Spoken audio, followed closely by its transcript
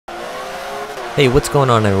Hey, what's going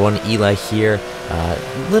on everyone? Eli here.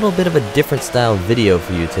 A little bit of a different style video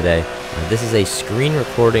for you today. This is a screen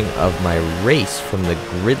recording of my race from the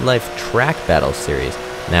Grid Life Track Battle series.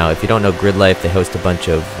 Now, if you don't know Grid Life, they host a bunch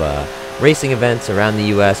of racing events around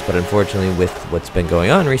the US, but unfortunately with what's been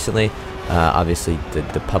going on recently, obviously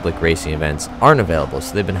the public racing events aren't available.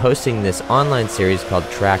 So they've been hosting this online series called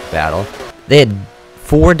Track Battle. They had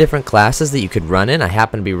 4 different classes that you could run in. I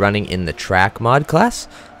happen to be running in the track mod class.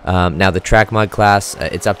 Now the track mod class,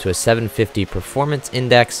 it's up to a 750 performance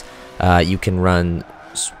index. You can run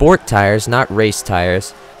sport tires, not race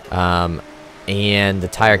tires, and the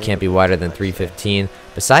tire can't be wider than 315.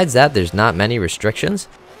 Besides that, there's not many restrictions.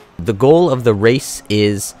 The goal of the race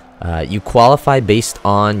is you qualify based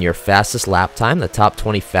on your fastest lap time. The top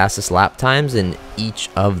 20 fastest lap times in each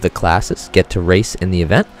of the classes get to race in the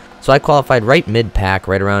event. So I qualified right mid-pack,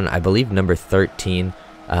 right around, I believe, number 13.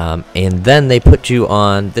 And then they put you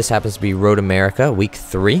on, this happens to be Road America, week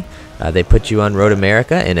 3. They put you on Road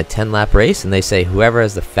America in a 10-lap race, and they say whoever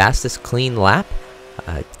has the fastest clean lap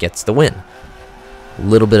gets the win. A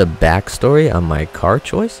little bit of backstory on my car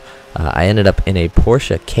choice. I ended up in a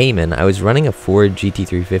Porsche Cayman. I was running a Ford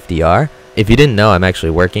GT350R. If you didn't know, I'm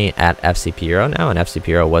actually working at FCP Euro now, and FCP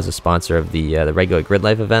Euro was a sponsor of the regular Grid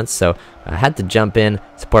Life events, so I had to jump in,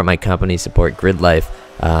 support my company, support Grid Life,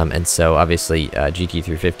 and so obviously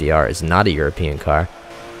GT350R is not a European car.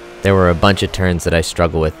 There were a bunch of turns that I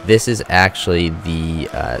struggle with. This is actually the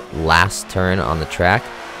last turn on the track.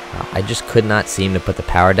 I just could not seem to put the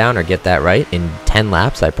power down or get that right. In 10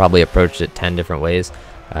 laps, I probably approached it 10 different ways.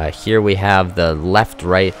 Here we have the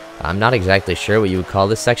left-right. I'm not exactly sure what you would call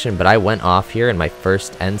this section, but I went off here in my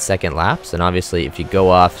first and second laps, and obviously if you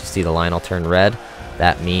go off, you see the line will turn red.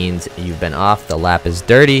 That means you've been off, the lap is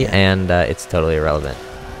dirty, and it's totally irrelevant.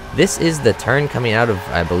 This is the turn coming out of,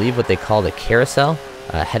 I believe, what they call the carousel,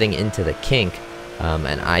 heading into the kink,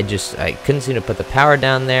 and I couldn't seem to put the power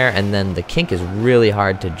down there, and then the kink is really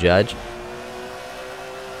hard to judge.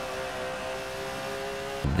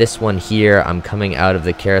 This one here, I'm coming out of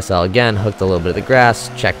the carousel again, hooked a little bit of the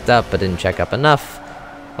grass, checked up, but didn't check up enough.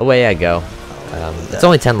 Away I go. It's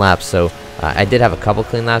only 10 laps, so I did have a couple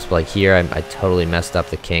clean laps, but like here, I totally messed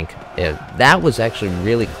up the kink. That was actually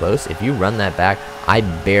really close. If you run that back, I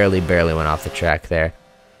barely went off the track there.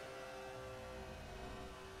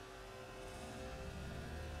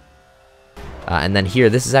 And then here,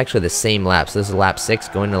 this is actually the same lap. So this is lap 6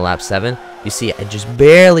 going to lap 7. You see, I just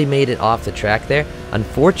barely made it off the track there.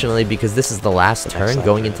 Unfortunately, because this is the last turn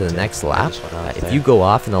going into the next lap, if you go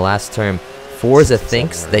off in the last turn, Forza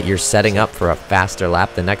thinks that you're setting up for a faster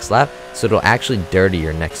lap the next lap, so it'll actually dirty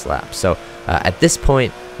your next lap. So at this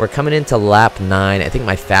point, we're coming into lap 9. I think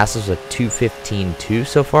my fastest was a 2:15.2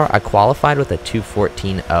 so far. I qualified with a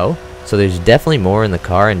 2:14.0, so there's definitely more in the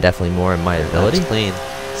car and definitely more in my ability. That's clean.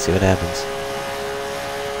 See what happens.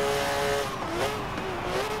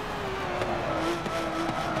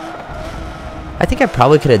 I think I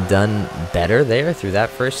probably could have done better there through that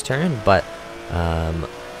first turn, but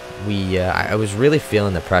I was really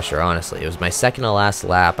feeling the pressure, honestly. It was my second to last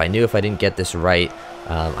lap. I knew if I didn't get this right,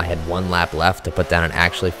 I had 1 lap left to put down an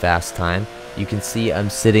actually fast time. You can see I'm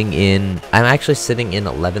actually sitting in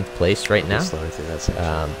 11th place right now,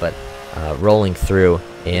 but rolling through,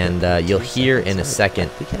 and you'll hear in a second,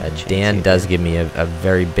 Dan does give me a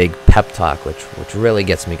very big pep talk, which really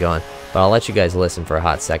gets me going. But I'll let you guys listen for a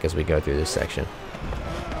hot sec as we go through this section.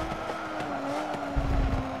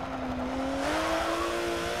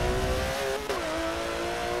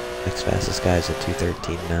 Next fastest guy is at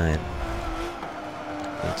 2:13.9.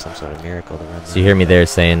 Need some sort of miracle to run. So you hear me there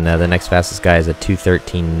saying the next fastest guy is a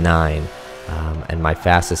 2:13.9, and my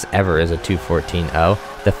fastest ever is a 2:14.0.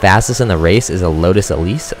 The fastest in the race is a Lotus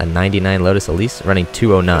Elise, a 99 Lotus Elise, running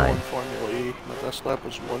 2:09. Formula E. My best lap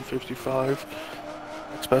was 1:55.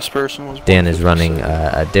 Next best person was. Dan is running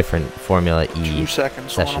a different Formula E 2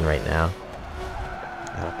 seconds session right now.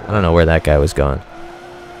 I don't know where that guy was going.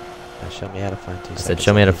 Show me how to find 2 seconds. I said,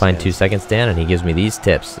 show me how to find 2 seconds, Dan, and he gives me these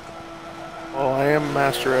tips. Well, I am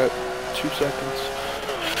master at 2 seconds.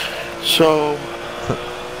 So,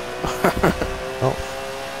 oh.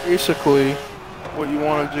 Basically, what you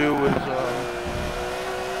want to do is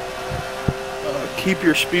keep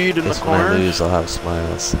your speed in the corners. When I lose, I'll have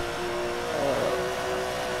smiles.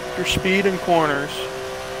 Keep your speed in corners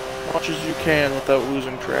as much as you can without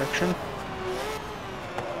losing traction.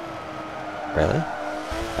 Really?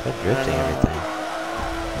 I've been drifting everything.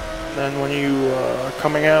 Then when you are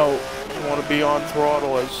coming out, you want to be on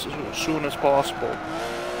throttle as soon as possible.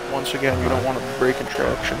 Once again, you don't want to be breaking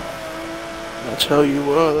traction. That's how you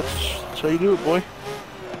do it, boy.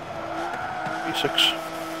 B6.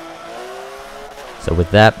 So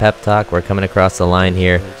with that pep talk, we're coming across the line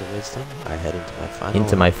here Words of wisdom. I head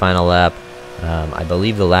into my final lap. I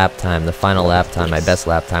believe the final lap time, my best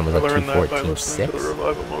lap time was I a learned that by listening 2:14.6. to the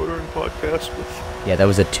Revival Motoring podcast with Yeah, that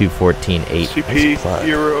was a 2:14.8. CP plug.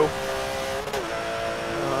 Euro.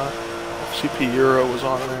 CP Euro was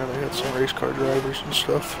on there. They had some race car drivers and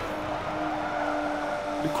stuff.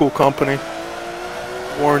 Pretty cool company.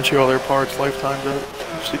 Warranty all their parts, lifetimes at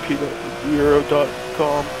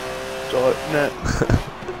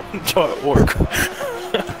cp.euro.com.net.org.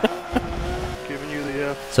 Giving you the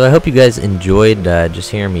F. So I hope you guys enjoyed just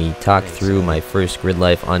hearing me talk through my first Grid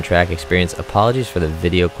Life on-track experience. Apologies for the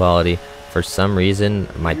video quality. For some reason,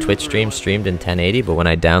 my Twitch stream streamed in 1080, but when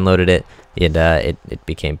I downloaded it, it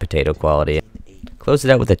became potato quality. Closed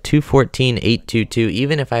it out with a 2:14.822.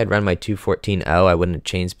 Even if I had run my 2:14.0, I wouldn't have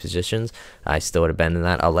changed positions. I still would have been in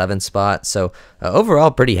that 11th spot. So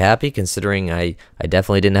overall, pretty happy considering I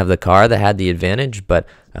definitely didn't have the car that had the advantage, but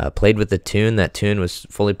played with the tune. That tune was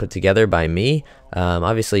fully put together by me.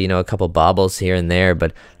 Obviously, you know, a couple bobbles here and there,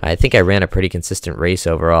 but I think I ran a pretty consistent race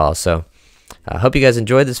overall. So I hope you guys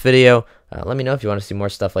enjoyed this video. Let me know if you want to see more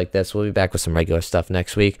stuff like this. We'll be back with some regular stuff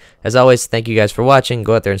next week. As always, thank you guys for watching.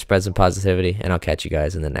 Go out there and spread some positivity, and I'll catch you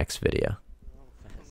guys in the next video.